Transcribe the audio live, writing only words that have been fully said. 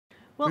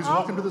Well, Please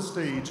welcome to the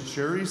stage,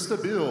 Cheri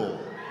Stabile.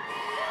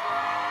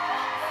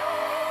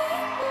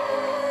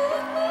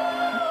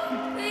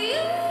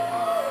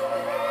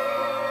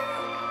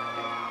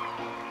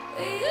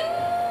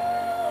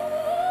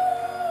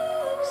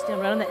 Stand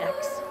right on the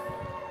X.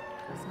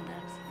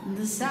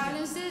 The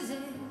silence is it.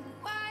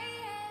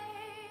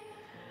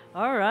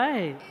 All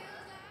right.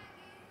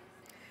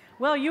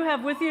 Well, you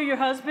have with you your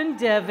husband,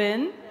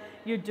 Devin,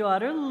 your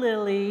daughter,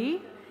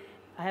 Lily.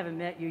 I haven't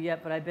met you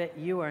yet, but I bet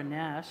you are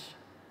Nash,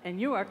 and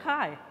you are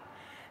Kai.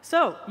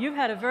 So, you've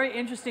had a very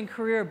interesting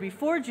career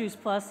before Juice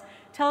Plus.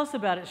 Tell us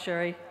about it,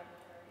 Cheri.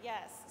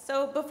 Yes.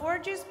 So before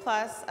Juice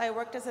Plus, I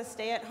worked as a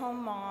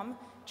stay-at-home mom,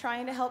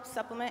 trying to help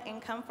supplement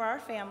income for our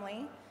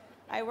family.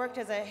 I worked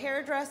as a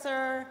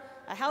hairdresser,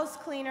 a house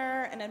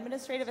cleaner, an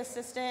administrative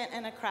assistant,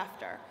 and a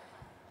crafter.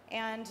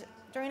 And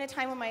during a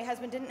time when my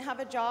husband didn't have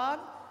a job,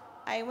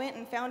 I went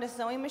and found a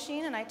sewing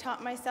machine and I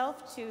taught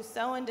myself to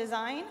sew and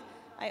design.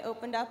 I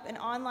opened up an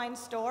online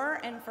store,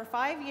 and for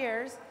 5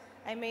 years,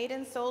 I made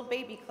and sold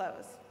baby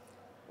clothes.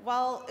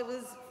 While it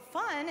was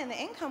fun and the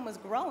income was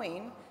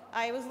growing,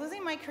 I was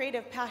losing my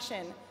creative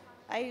passion.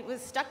 I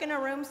was stuck in a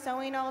room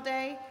sewing all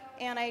day,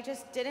 and I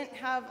just didn't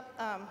have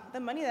the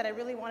money that I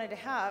really wanted to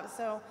have.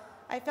 So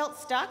I felt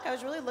stuck. I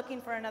was really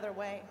looking for another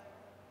way.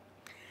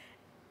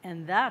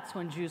 And that's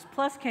when Juice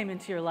Plus came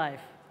into your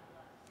life.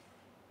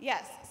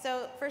 Yes,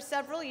 so for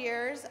several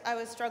years, I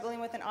was struggling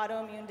with an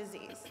autoimmune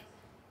disease.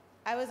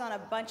 I was on a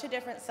bunch of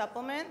different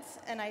supplements,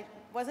 and I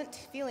wasn't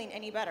feeling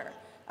any better.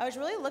 I was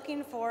really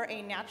looking for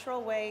a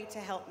natural way to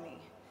help me.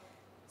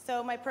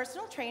 So my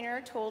personal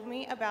trainer told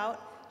me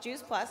about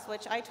Juice Plus,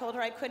 which I told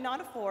her I could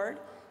not afford.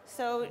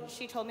 So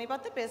she told me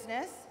about the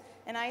business,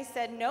 and I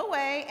said no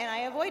way, and I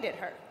avoided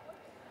her.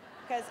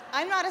 Because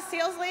I'm not a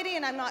sales lady,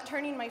 and I'm not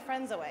turning my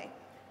friends away.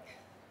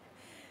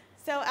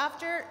 So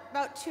after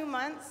about 2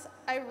 months,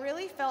 I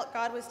really felt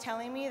God was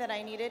telling me that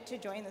I needed to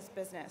join this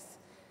business.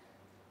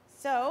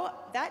 So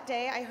that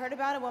day, I heard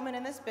about a woman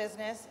in this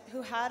business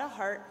who had a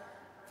heart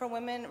for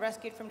women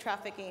rescued from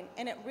trafficking,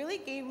 and it really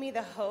gave me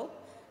the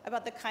hope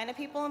about the kind of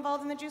people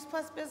involved in the Juice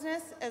Plus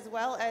business, as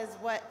well as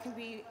what can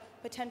be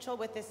potential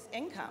with this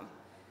income.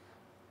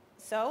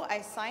 So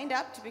I signed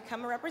up to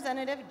become a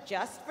representative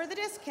just for the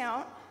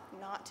discount,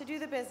 not to do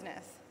the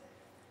business.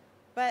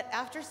 But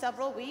after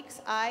several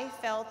weeks, I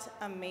felt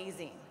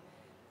amazing.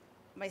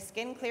 My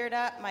skin cleared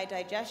up, my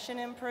digestion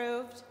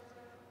improved.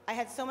 I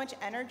had so much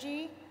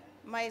energy.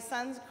 My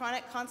son's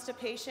chronic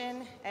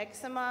constipation,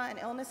 eczema, and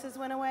illnesses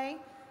went away.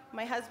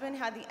 My husband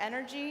had the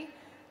energy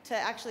to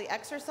actually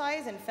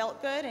exercise and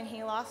felt good, and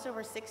he lost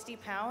over 60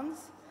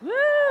 pounds.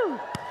 Woo!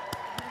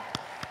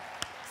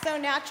 So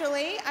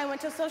naturally, I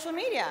went to social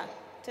media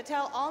to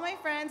tell all my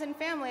friends and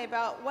family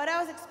about what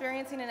I was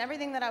experiencing and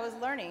everything that I was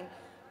learning.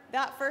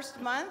 That first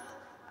month,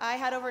 I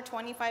had over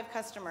 25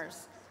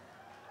 customers.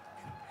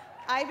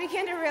 I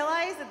began to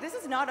realize that this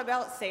is not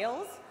about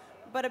sales,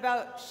 but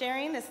about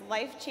sharing this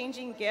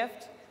life-changing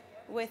gift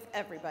with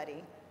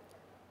everybody.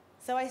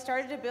 So I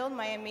started to build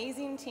my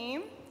amazing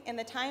team. In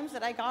the times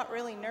that I got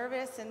really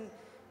nervous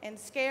and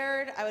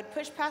scared, I would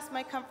push past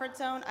my comfort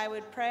zone, I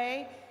would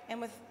pray, and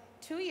with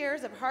 2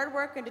 years of hard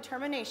work and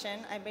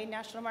determination, I made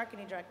National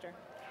Marketing Director.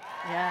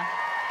 Yeah.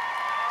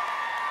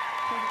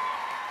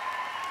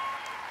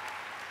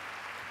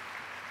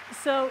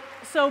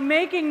 So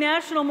making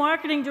National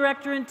Marketing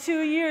Director in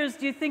 2 years,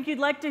 do you think you'd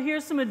like to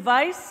hear some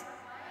advice?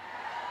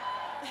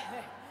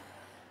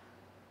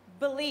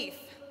 Belief.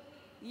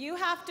 You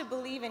have to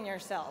believe in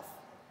yourself.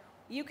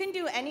 You can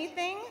do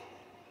anything,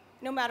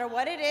 no matter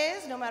what it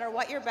is, no matter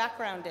what your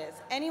background is.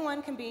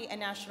 Anyone can be a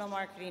National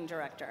Marketing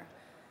Director.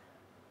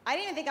 I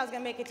didn't even think I was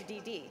going to make it to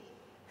DD.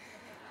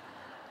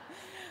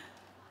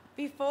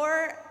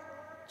 Before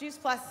Juice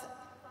Plus,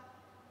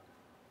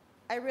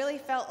 I really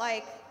felt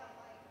like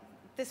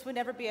this would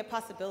never be a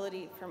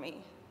possibility for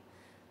me.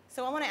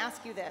 So I want to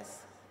ask you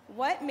this.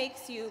 What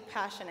makes you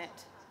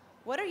passionate?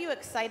 What are you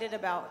excited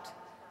about?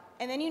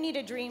 And then you need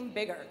to dream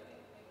bigger,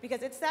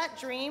 because it's that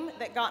dream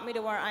that got me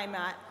to where I'm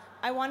at.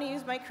 I want to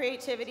use my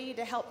creativity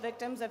to help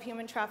victims of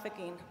human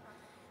trafficking.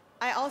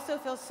 I also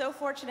feel so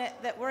fortunate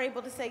that we're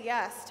able to say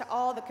yes to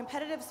all the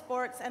competitive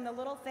sports and the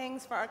little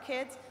things for our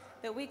kids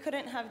that we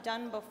couldn't have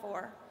done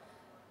before.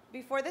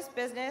 Before this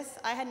business,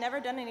 I had never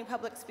done any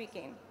public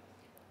speaking.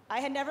 I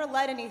had never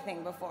led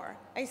anything before.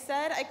 I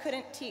said I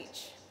couldn't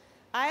teach.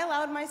 I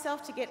allowed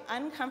myself to get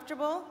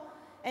uncomfortable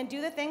and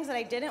do the things that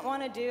I didn't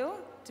want to do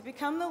to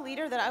become the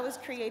leader that I was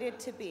created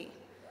to be.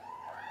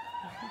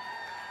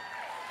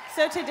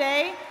 So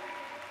today,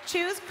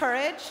 choose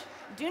courage.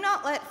 Do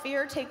not let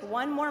fear take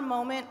one more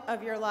moment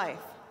of your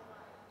life.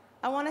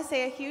 I want to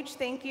say a huge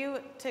thank you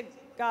to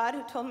God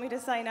who told me to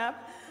sign up,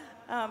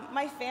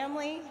 my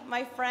family,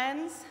 my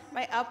friends,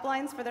 my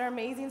uplines for their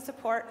amazing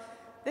support,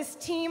 this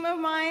team of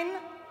mine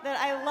that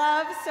I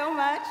love so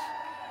much,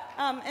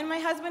 and my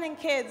husband and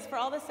kids for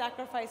all the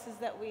sacrifices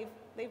that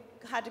they've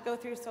had to go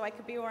through so I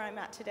could be where I'm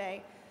at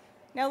today.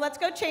 Now let's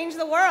go change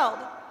the world.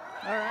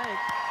 All right.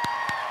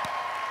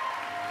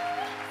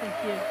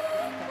 Thank you.